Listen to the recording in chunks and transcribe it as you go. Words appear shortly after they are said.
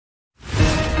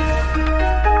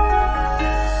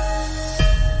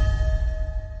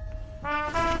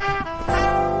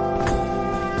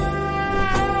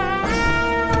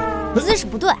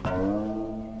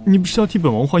你不是要替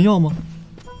本王换药吗？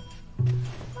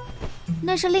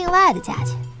那是另外的价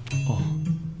钱。哦。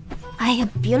哎呀，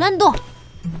别乱动。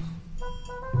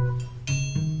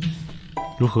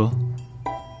如何？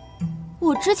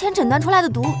我之前诊断出来的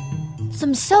毒，怎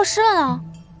么消失了呢？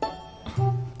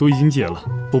毒已经解了，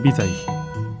不必在意。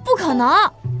不可能，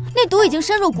那毒已经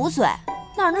深入骨髓，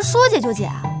哪能说解就解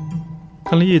啊？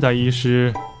看来叶大医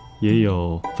师也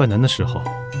有犯难的时候。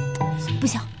不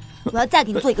行，我要再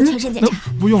给你做一个全身检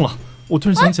查。不用了，我突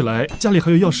然想起来，家里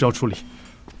还有要事要处理。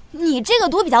你这个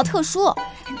毒比较特殊，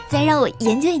再让我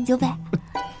研究研究呗。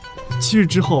7日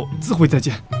之后自会再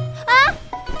见。啊，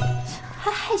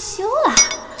还害羞了？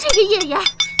这个叶岩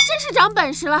真是长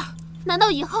本事了，难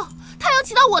道以后他要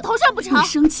骑到我头上不成？你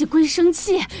生气归生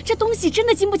气，这东西真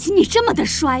的经不起你这么的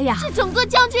摔呀！这整个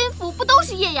将军府不都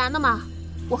是叶岩的吗？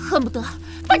我恨不得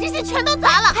把这些全都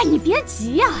砸了！哎，你别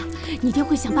急呀，你一定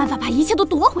会想办法把一切都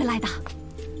夺回来的。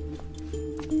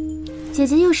姐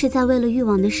姐又是在为了誉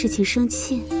王的事情生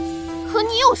气，和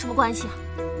你有什么关系啊？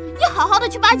你好好的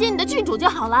去巴结你的郡主就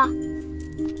好了。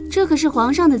这可是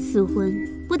皇上的赐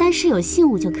婚，不单是有信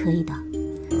物就可以的，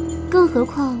更何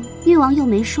况誉王又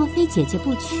没说非姐姐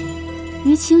不娶，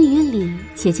于情于理，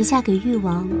姐姐嫁给誉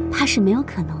王，怕是没有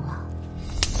可能了。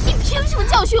你凭什么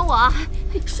教训我？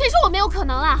谁说我没有可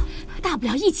能了？大不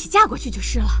了一起嫁过去就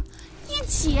是了。一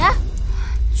起？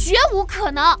绝无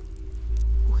可能！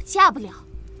我嫁不了，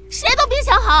谁都别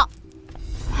想好。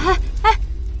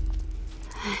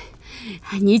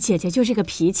你姐姐就这个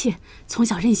脾气，从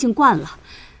小任性惯了。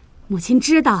母亲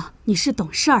知道你是懂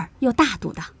事儿又大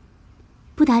度的，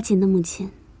不打紧的母亲。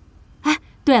哎，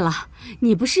对了，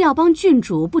你不是要帮郡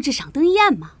主布置赏灯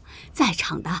宴吗？在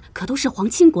场的可都是皇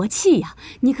亲国戚呀，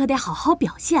你可得好好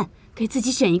表现，给自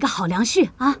己选一个好良婿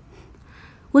啊！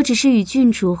我只是与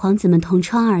郡主、皇子们同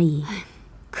窗而已，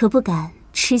可不敢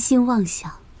痴心妄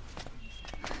想。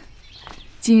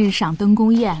今日赏灯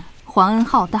宫宴，皇恩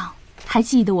浩荡，还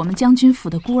记得我们将军府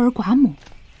的孤儿寡母。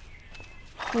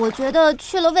我觉得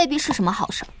去了未必是什么好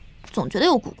事，总觉得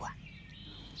有古怪。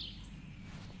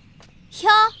哟，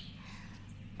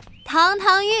堂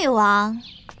堂誉王，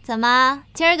怎么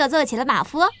今儿个做起了马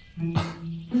夫？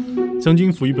将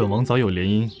军府与本王早有联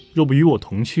姻，若不与我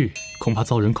同去，恐怕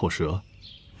遭人口舌。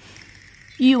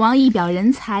誉王一表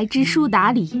人才，知书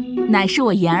达理，乃是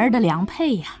我妍儿的良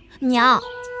配呀。娘，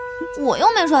我又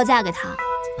没说要嫁给他。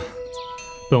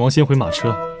本王先回马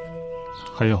车。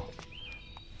还有，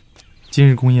今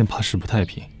日宫宴怕是不太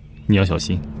平，你要小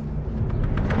心。